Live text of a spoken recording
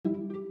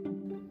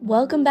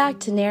Welcome back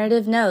to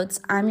Narrative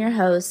Notes. I'm your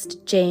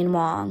host, Jane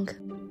Wong.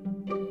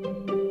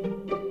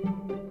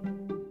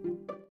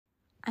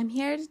 I'm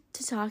here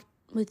to talk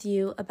with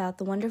you about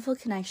the wonderful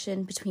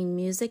connection between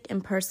music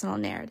and personal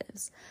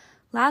narratives.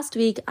 Last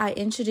week, I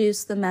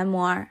introduced the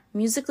memoir,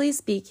 Musically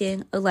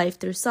Speaking, A Life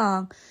Through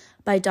Song,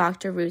 by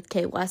Dr. Ruth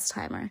K.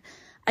 Westheimer.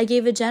 I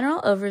gave a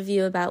general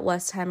overview about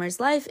Westheimer's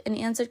life and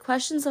answered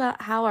questions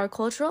about how our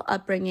cultural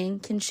upbringing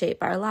can shape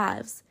our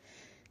lives.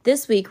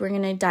 This week, we're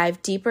going to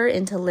dive deeper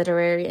into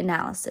literary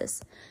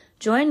analysis.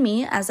 Join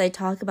me as I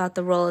talk about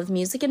the role of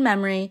music and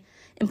memory,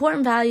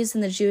 important values in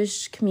the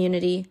Jewish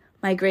community,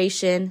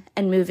 migration,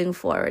 and moving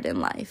forward in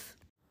life.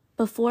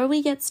 Before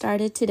we get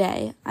started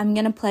today, I'm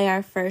going to play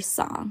our first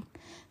song.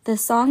 The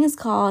song is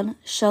called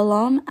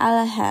Shalom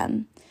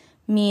Aleichem,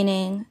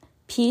 meaning,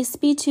 Peace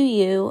be to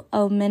you,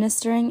 O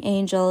ministering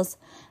angels,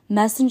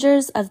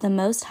 messengers of the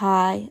Most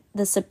High,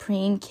 the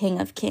Supreme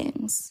King of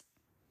Kings.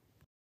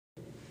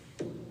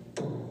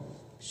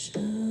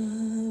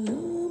 Shalom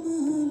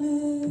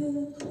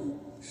Aleichem,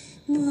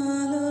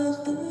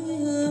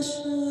 Malachei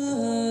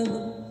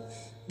Shalom,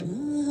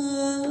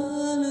 Malachei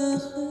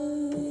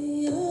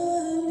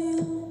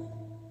Elyon,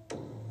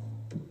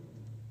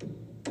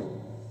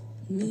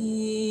 Mi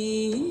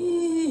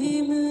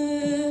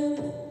Melech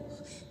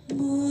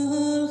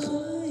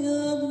Malchei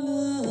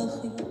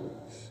Amlachim,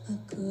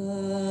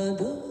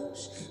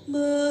 HaKadosh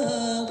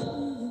Baruch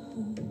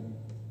Hu.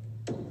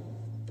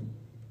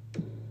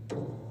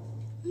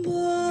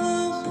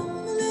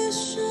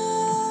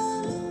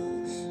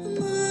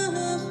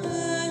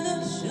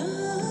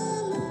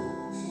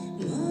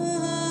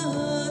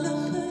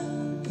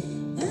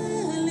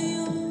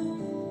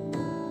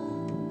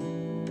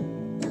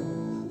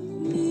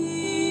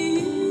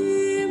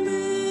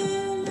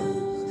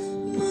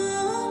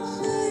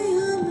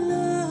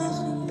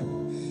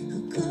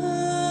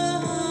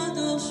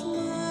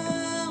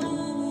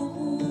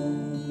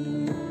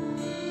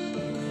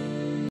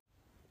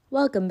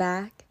 Welcome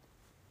back.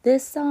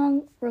 This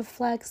song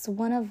reflects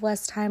one of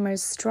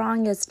Westheimer's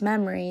strongest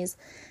memories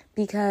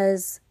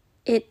because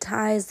it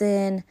ties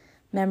in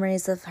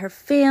memories of her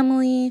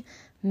family,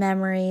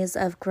 memories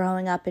of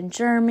growing up in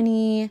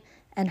Germany,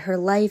 and her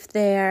life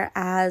there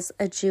as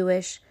a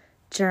Jewish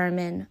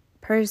German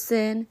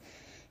person.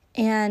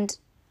 And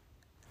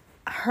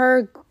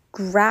her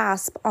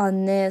grasp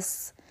on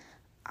this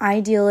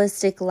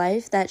idealistic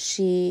life that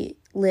she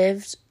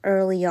lived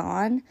early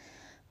on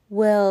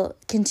will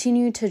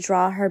continue to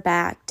draw her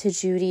back to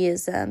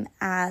Judaism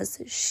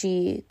as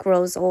she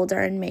grows older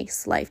and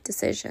makes life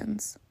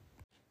decisions.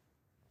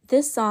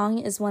 This song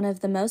is one of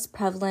the most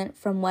prevalent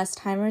from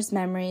Westheimer's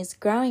memories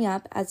growing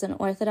up as an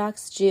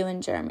Orthodox Jew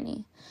in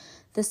Germany.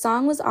 The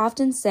song was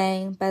often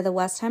sang by the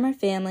Westheimer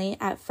family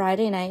at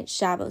Friday night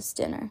Shabbos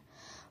dinner.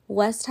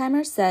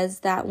 Westheimer says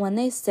that when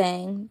they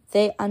sang,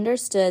 they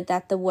understood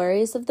that the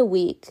worries of the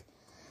week,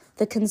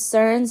 the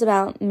concerns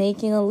about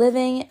making a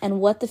living and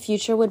what the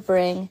future would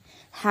bring,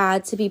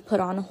 had to be put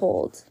on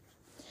hold.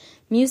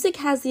 Music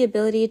has the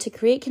ability to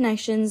create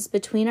connections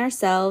between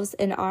ourselves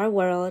and our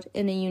world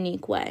in a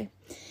unique way.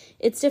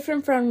 It's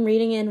different from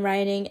reading and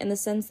writing in the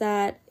sense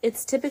that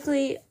it's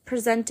typically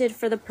presented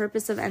for the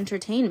purpose of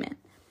entertainment.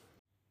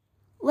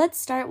 Let's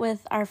start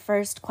with our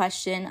first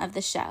question of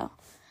the show.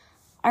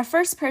 Our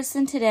first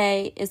person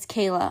today is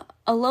Kayla,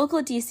 a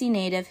local DC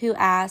native who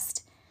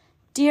asked,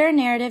 Dear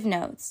Narrative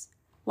Notes,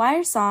 why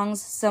are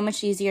songs so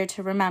much easier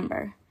to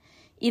remember?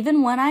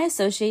 Even when I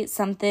associate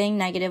something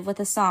negative with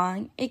a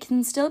song, it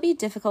can still be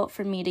difficult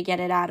for me to get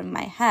it out of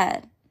my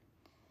head.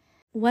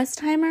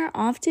 Westheimer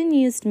often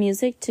used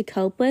music to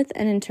cope with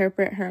and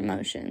interpret her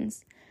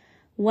emotions.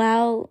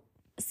 While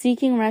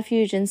seeking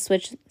refuge in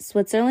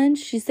Switzerland,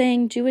 she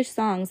sang Jewish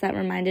songs that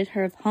reminded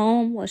her of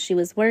home while she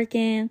was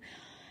working,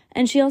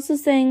 and she also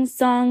sang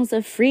songs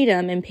of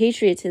freedom and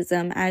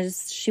patriotism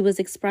as she was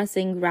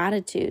expressing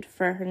gratitude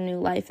for her new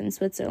life in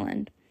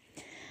Switzerland.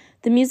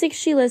 The music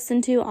she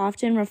listened to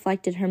often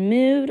reflected her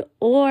mood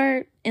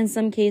or, in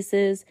some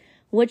cases,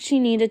 what she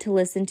needed to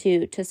listen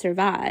to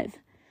survive.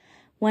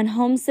 When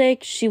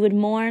homesick, she would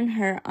mourn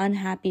her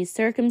unhappy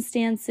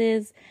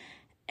circumstances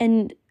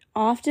and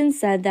often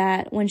said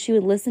that when she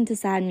would listen to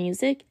sad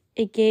music,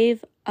 it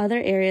gave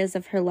other areas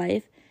of her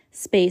life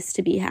space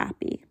to be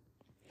happy.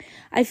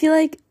 I feel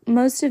like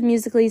most of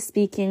Musically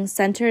Speaking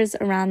centers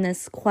around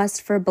this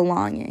quest for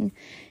belonging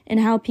and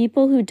how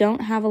people who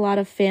don't have a lot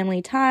of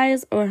family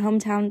ties or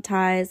hometown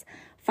ties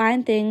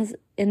find things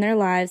in their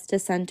lives to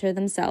center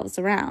themselves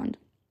around.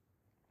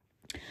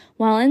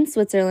 While in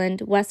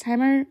Switzerland,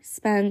 Westheimer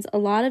spends a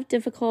lot of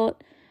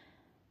difficult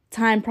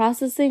time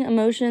processing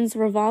emotions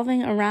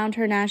revolving around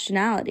her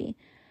nationality.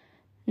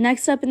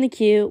 Next up in the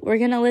queue, we're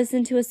going to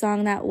listen to a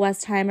song that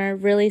Westheimer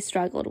really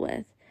struggled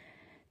with,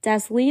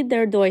 Das Lied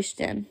der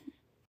Deutschen.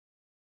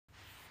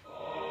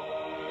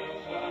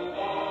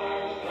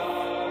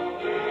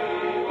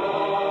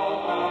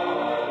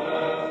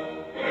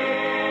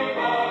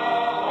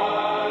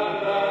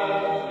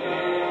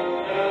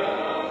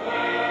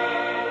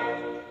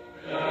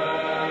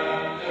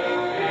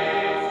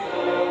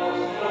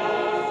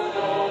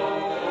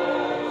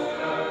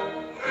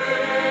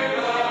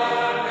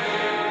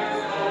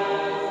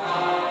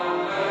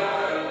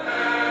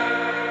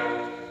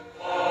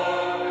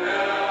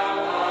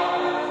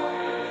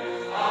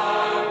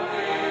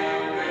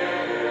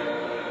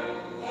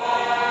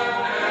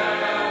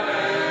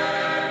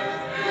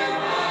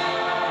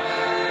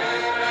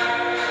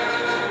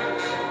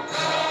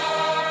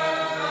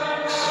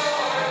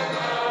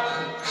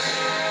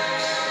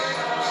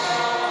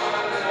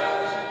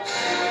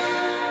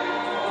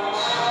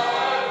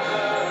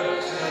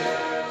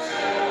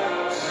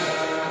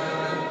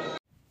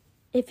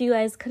 if you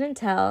guys couldn't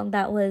tell,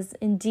 that was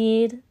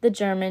indeed the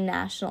German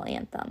national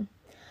anthem.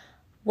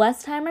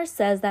 Westheimer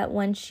says that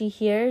when she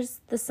hears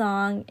the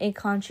song, it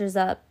conjures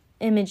up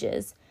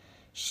images.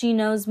 She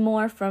knows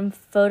more from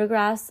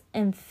photographs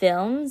and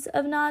films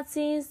of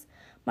Nazis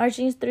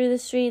marching through the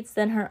streets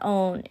than her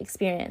own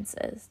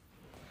experiences.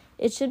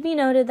 It should be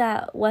noted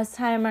that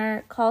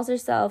Westheimer calls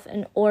herself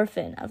an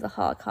orphan of the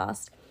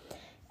Holocaust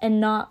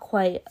and not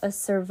quite a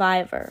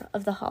survivor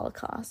of the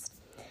Holocaust.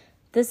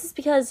 This is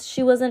because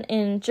she wasn't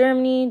in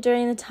Germany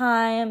during the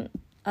time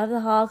of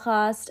the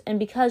Holocaust and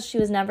because she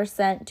was never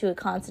sent to a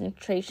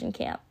concentration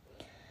camp.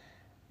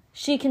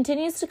 She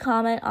continues to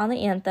comment on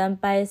the anthem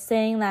by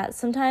saying that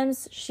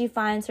sometimes she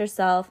finds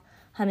herself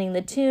humming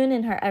the tune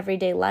in her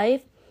everyday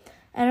life,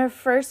 and her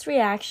first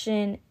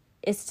reaction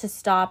is to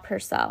stop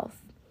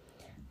herself,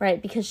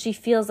 right? Because she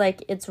feels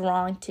like it's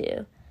wrong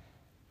to.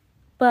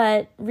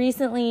 But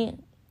recently,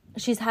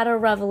 she's had a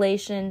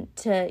revelation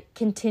to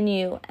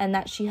continue and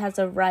that she has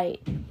a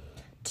right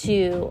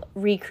to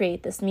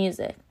recreate this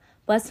music.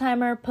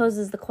 Westheimer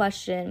poses the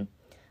question,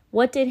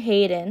 what did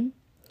Haydn,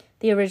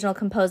 the original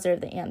composer of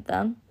the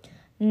anthem,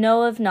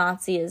 know of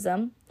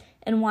Nazism,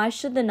 and why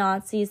should the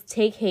Nazis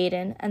take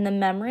Haydn and the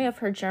memory of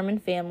her German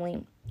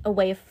family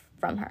away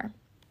from her?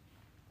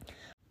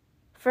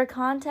 For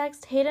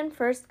context, Haydn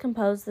first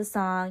composed the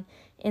song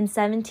in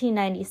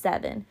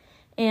 1797,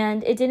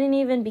 and it didn't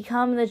even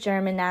become the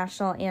German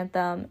national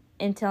anthem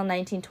until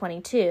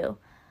 1922,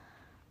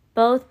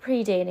 both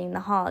predating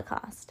the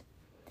Holocaust.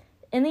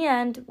 In the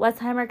end,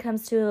 Westheimer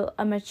comes to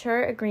a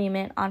mature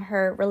agreement on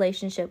her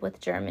relationship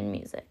with German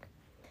music.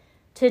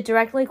 To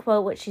directly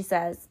quote what she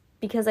says,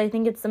 because I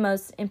think it's the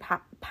most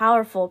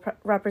powerful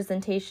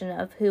representation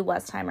of who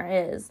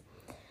Westheimer is,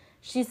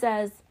 she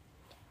says,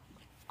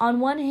 "On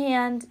one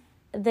hand,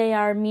 they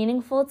are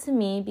meaningful to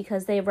me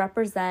because they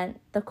represent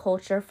the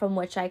culture from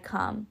which I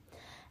come,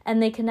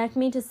 and they connect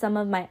me to some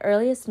of my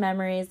earliest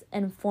memories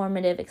and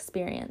formative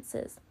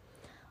experiences.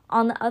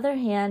 On the other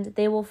hand,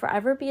 they will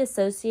forever be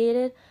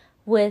associated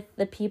with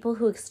the people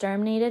who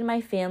exterminated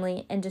my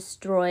family and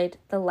destroyed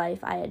the life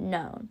I had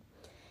known.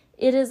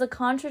 It is a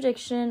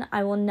contradiction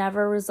I will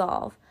never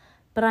resolve,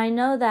 but I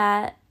know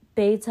that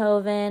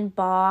Beethoven,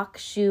 Bach,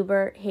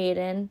 Schubert,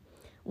 Haydn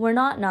were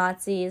not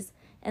Nazis,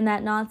 and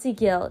that Nazi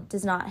guilt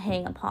does not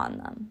hang upon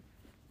them."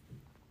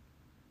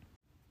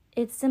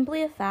 It's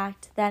simply a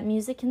fact that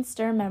music can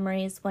stir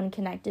memories when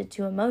connected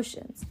to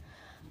emotions.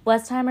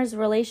 Westheimer's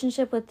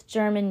relationship with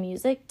German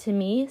music, to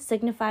me,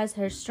 signifies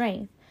her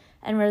strength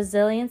and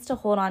resilience to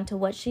hold on to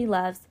what she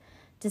loves,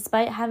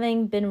 despite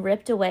having been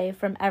ripped away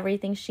from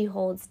everything she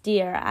holds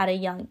dear at a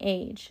young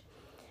age.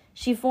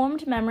 She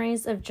formed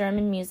memories of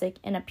German music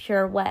in a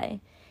pure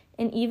way,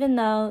 and even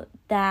though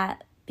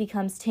that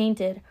becomes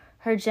tainted,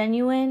 her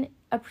genuine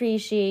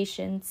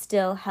appreciation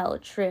still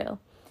held true.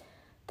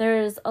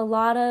 There's a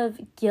lot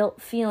of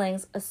guilt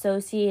feelings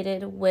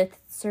associated with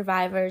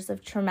survivors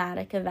of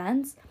traumatic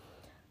events,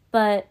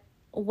 but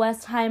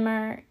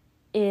Westheimer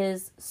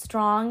is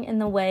strong in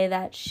the way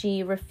that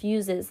she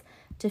refuses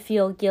to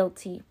feel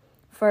guilty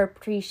for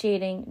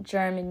appreciating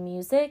German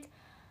music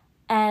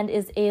and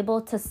is able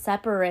to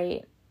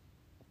separate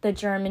the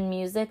German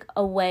music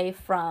away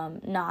from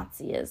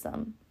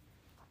Nazism.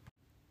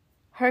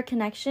 Her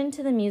connection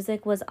to the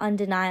music was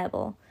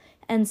undeniable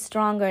and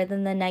stronger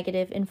than the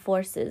negative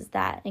forces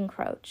that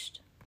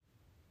encroached.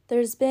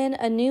 There's been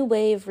a new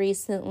wave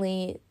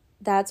recently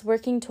that's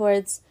working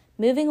towards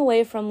moving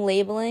away from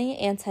labeling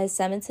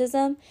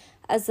anti-Semitism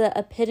as the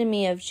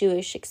epitome of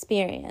Jewish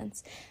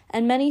experience,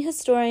 and many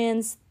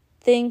historians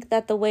think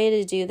that the way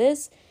to do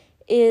this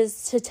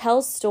is to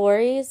tell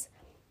stories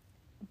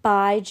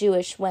by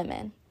Jewish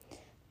women.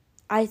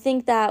 I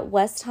think that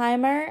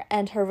Westheimer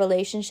and her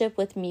relationship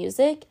with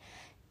music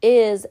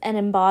is an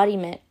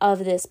embodiment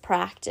of this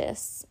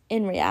practice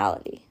in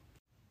reality.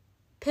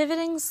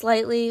 Pivoting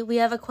slightly, we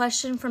have a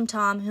question from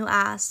Tom who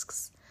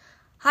asks,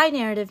 "Hi,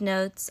 Narrative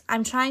Notes.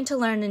 I'm trying to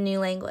learn a new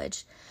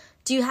language.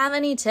 Do you have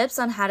any tips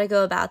on how to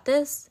go about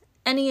this?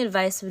 Any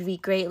advice would be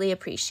greatly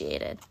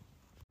appreciated."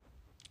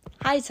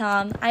 Hi,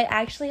 Tom. I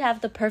actually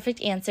have the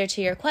perfect answer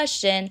to your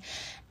question,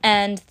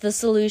 and the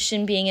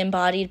solution being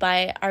embodied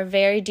by our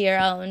very dear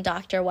own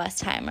Dr.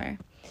 Westheimer.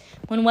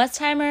 When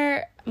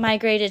Westheimer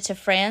migrated to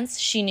France,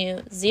 she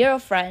knew zero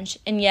French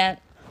and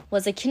yet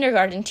was a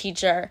kindergarten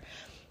teacher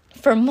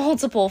for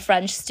multiple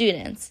French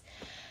students.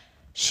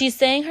 She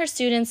sang her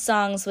students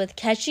songs with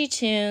catchy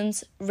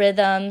tunes,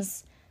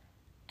 rhythms,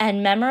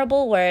 and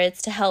memorable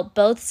words to help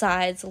both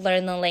sides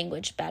learn the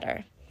language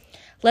better.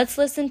 Let's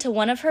listen to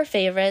one of her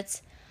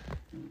favorites,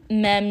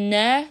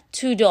 Memne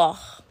tu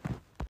dors,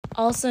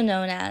 also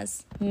known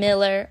as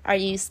Miller, Are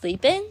You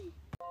Sleeping?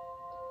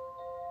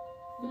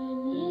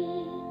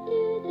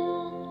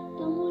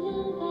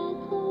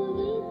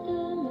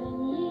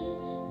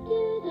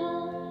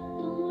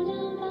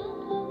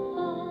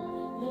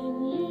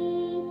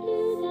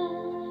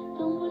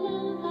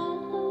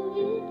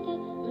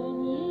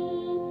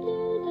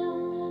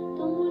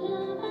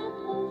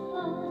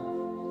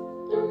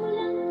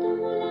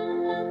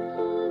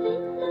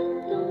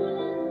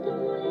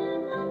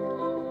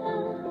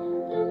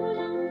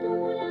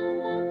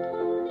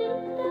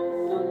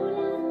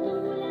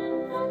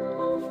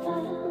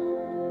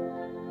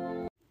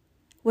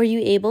 Were you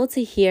able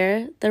to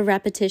hear the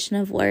repetition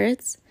of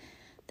words?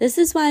 This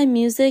is why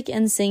music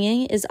and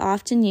singing is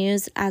often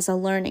used as a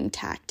learning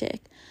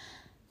tactic.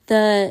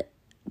 The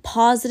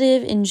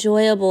positive,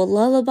 enjoyable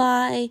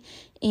lullaby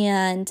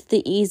and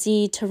the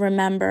easy to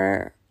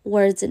remember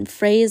words and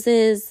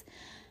phrases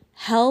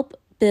help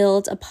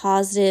build a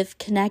positive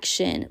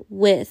connection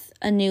with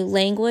a new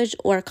language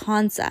or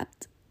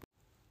concept.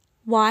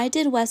 Why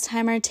did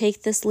Westheimer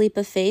take this leap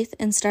of faith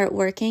and start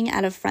working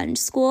at a French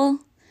school?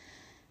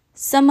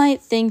 Some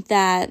might think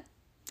that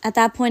at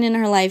that point in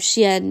her life,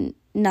 she had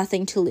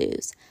nothing to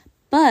lose.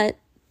 But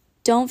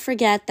don't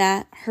forget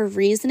that her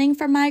reasoning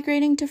for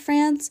migrating to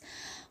France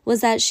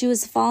was that she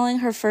was following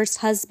her first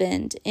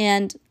husband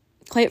and,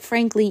 quite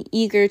frankly,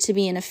 eager to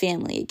be in a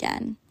family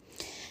again.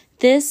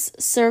 This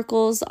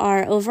circles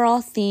our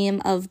overall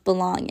theme of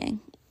belonging.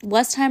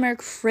 Westheimer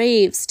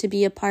craves to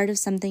be a part of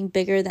something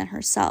bigger than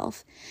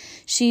herself.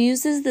 She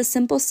uses the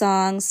simple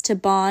songs to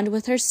bond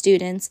with her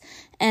students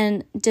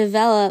and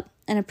develop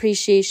an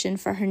appreciation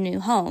for her new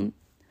home,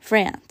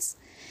 France.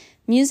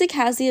 Music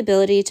has the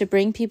ability to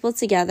bring people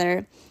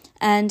together,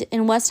 and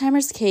in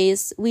Westheimer's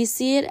case, we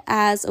see it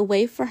as a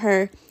way for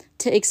her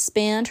to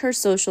expand her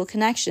social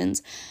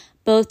connections,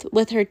 both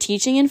with her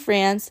teaching in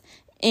France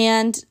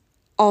and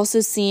also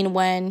seen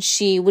when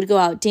she would go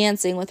out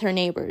dancing with her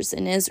neighbors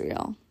in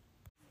Israel.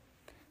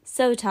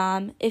 So,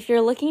 Tom, if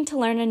you're looking to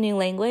learn a new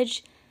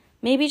language,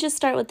 maybe just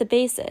start with the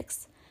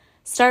basics.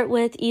 Start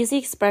with easy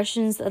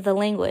expressions of the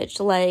language,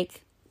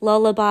 like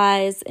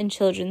lullabies and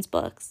children's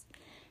books.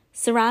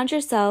 Surround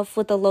yourself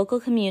with the local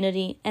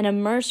community and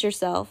immerse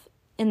yourself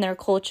in their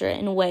culture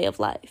and way of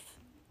life.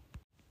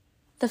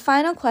 The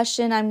final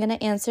question I'm going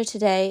to answer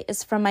today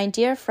is from my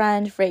dear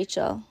friend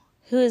Rachel,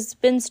 who has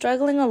been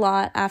struggling a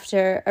lot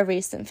after a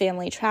recent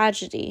family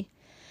tragedy.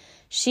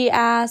 She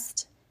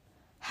asked,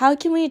 how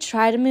can we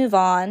try to move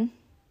on?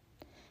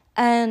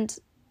 And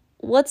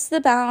what's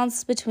the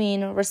balance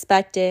between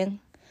respecting,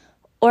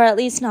 or at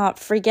least not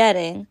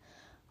forgetting,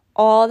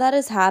 all that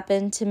has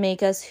happened to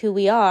make us who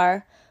we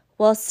are,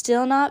 while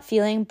still not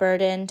feeling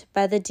burdened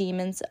by the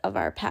demons of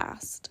our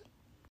past?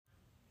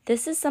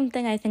 This is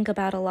something I think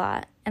about a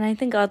lot, and I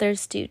think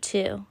others do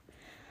too.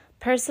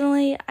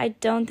 Personally, I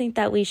don't think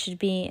that we should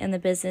be in the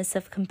business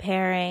of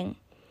comparing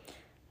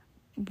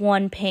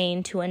one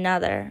pain to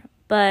another,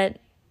 but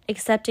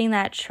accepting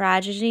that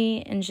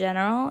tragedy in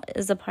general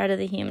is a part of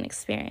the human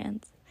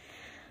experience.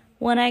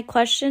 When I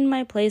question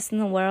my place in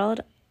the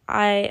world,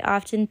 I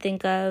often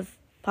think of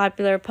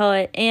popular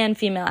poet and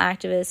female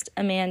activist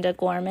Amanda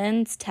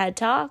Gorman's TED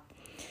Talk,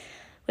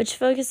 which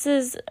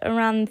focuses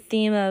around the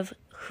theme of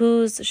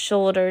whose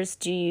shoulders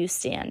do you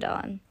stand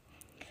on?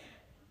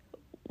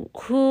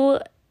 Who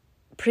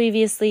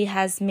previously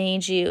has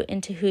made you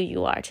into who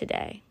you are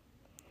today?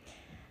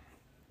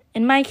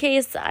 In my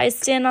case, I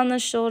stand on the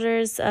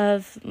shoulders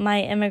of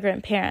my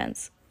immigrant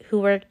parents who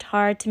worked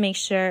hard to make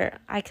sure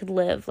I could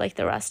live like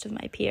the rest of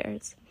my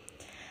peers.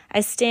 I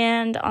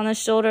stand on the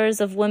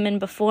shoulders of women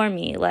before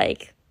me,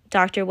 like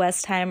Dr.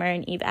 Westheimer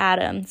and Eve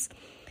Adams,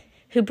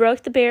 who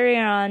broke the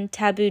barrier on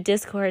taboo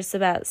discourse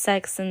about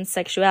sex and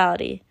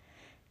sexuality,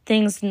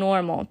 things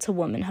normal to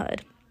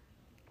womanhood.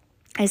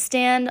 I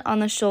stand on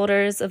the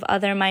shoulders of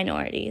other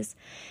minorities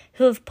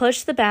who have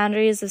pushed the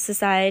boundaries of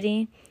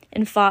society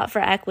and fought for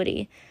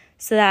equity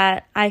so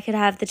that I could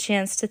have the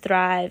chance to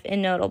thrive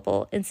in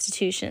notable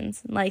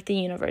institutions like the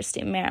University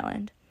of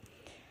Maryland.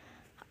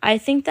 I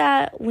think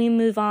that we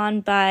move on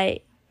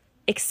by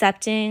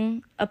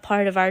accepting a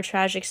part of our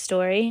tragic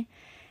story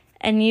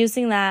and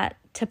using that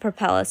to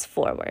propel us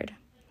forward.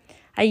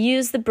 I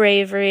use the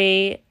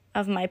bravery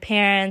of my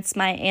parents,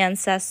 my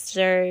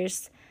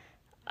ancestors,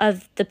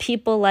 of the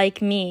people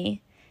like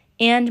me,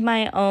 and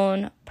my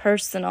own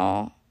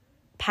personal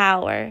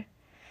power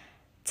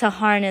to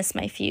harness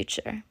my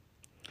future.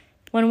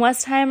 When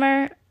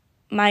Westheimer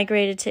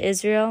migrated to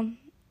Israel,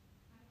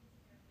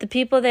 the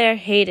people there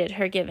hated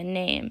her given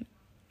name,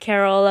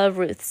 Carola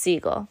Ruth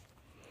Siegel.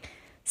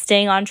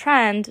 Staying on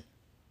trend,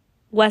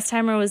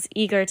 Westheimer was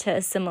eager to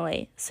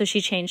assimilate, so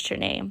she changed her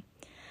name.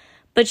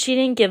 But she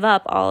didn't give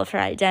up all of her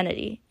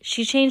identity.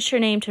 She changed her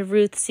name to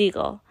Ruth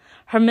Siegel,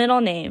 her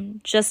middle name,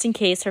 just in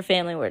case her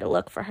family were to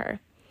look for her.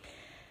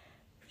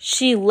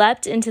 She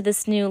leapt into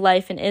this new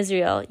life in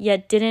Israel,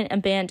 yet didn't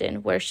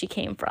abandon where she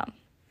came from.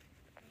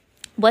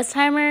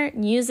 Westheimer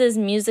uses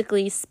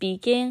musically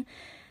speaking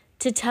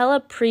to tell a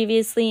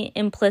previously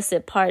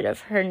implicit part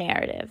of her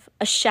narrative,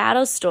 a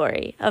shadow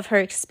story of her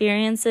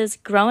experiences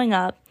growing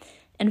up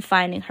and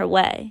finding her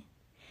way.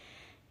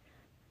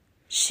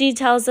 She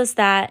tells us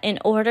that in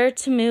order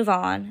to move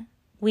on,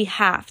 we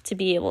have to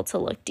be able to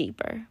look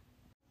deeper.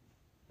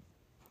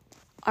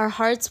 Our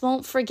hearts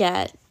won't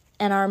forget,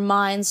 and our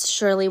minds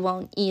surely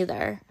won't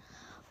either.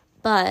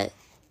 But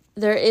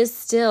there is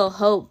still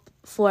hope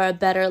for a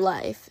better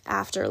life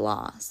after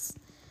loss.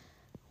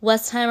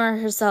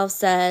 Westheimer herself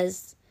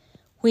says,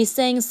 "We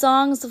sang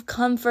songs of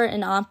comfort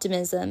and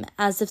optimism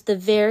as if the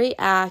very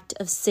act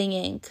of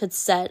singing could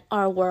set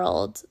our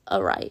world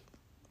aright."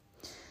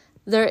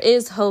 There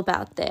is hope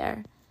out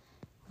there.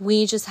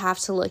 We just have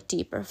to look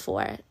deeper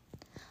for it.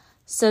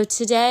 So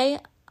today,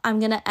 I'm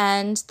going to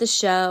end the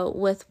show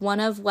with one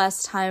of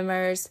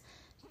Westheimer's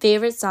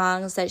favorite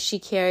songs that she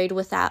carried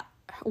with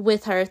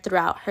her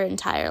throughout her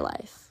entire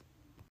life.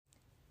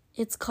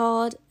 It's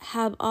called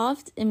Hab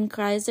oft im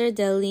Kreiser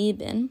der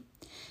Lieben,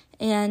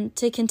 and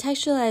to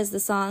contextualize the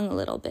song a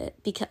little bit,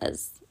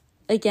 because,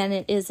 again,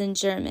 it is in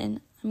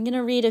German, I'm going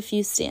to read a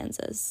few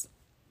stanzas.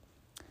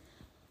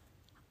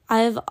 I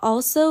have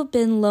also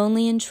been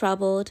lonely and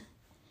troubled,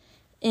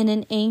 in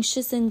an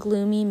anxious and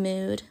gloomy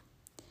mood,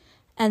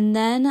 and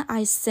then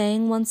I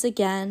sang once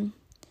again,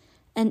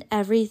 and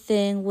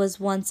everything was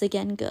once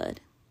again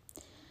good.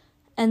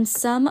 And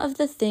some of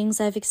the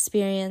things I've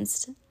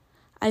experienced,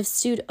 I've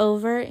stewed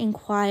over in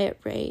quiet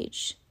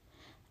rage.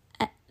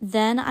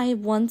 Then I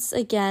once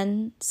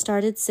again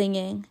started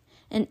singing,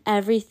 and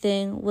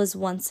everything was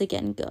once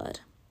again good.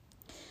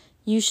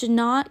 You should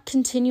not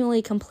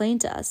continually complain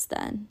to us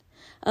then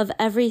of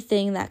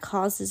everything that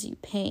causes you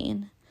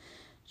pain.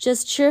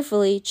 Just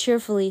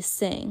cheerfully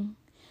sing,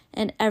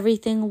 and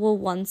everything will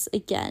once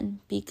again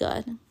be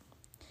good.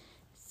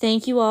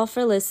 Thank you all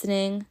for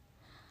listening.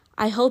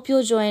 I hope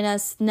you'll join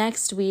us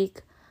next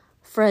week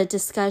for a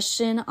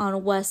discussion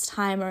on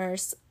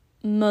Westheimer's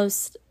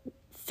most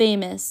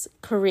famous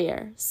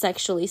career,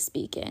 sexually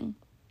speaking.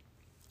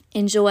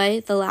 Enjoy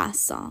the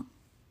last song.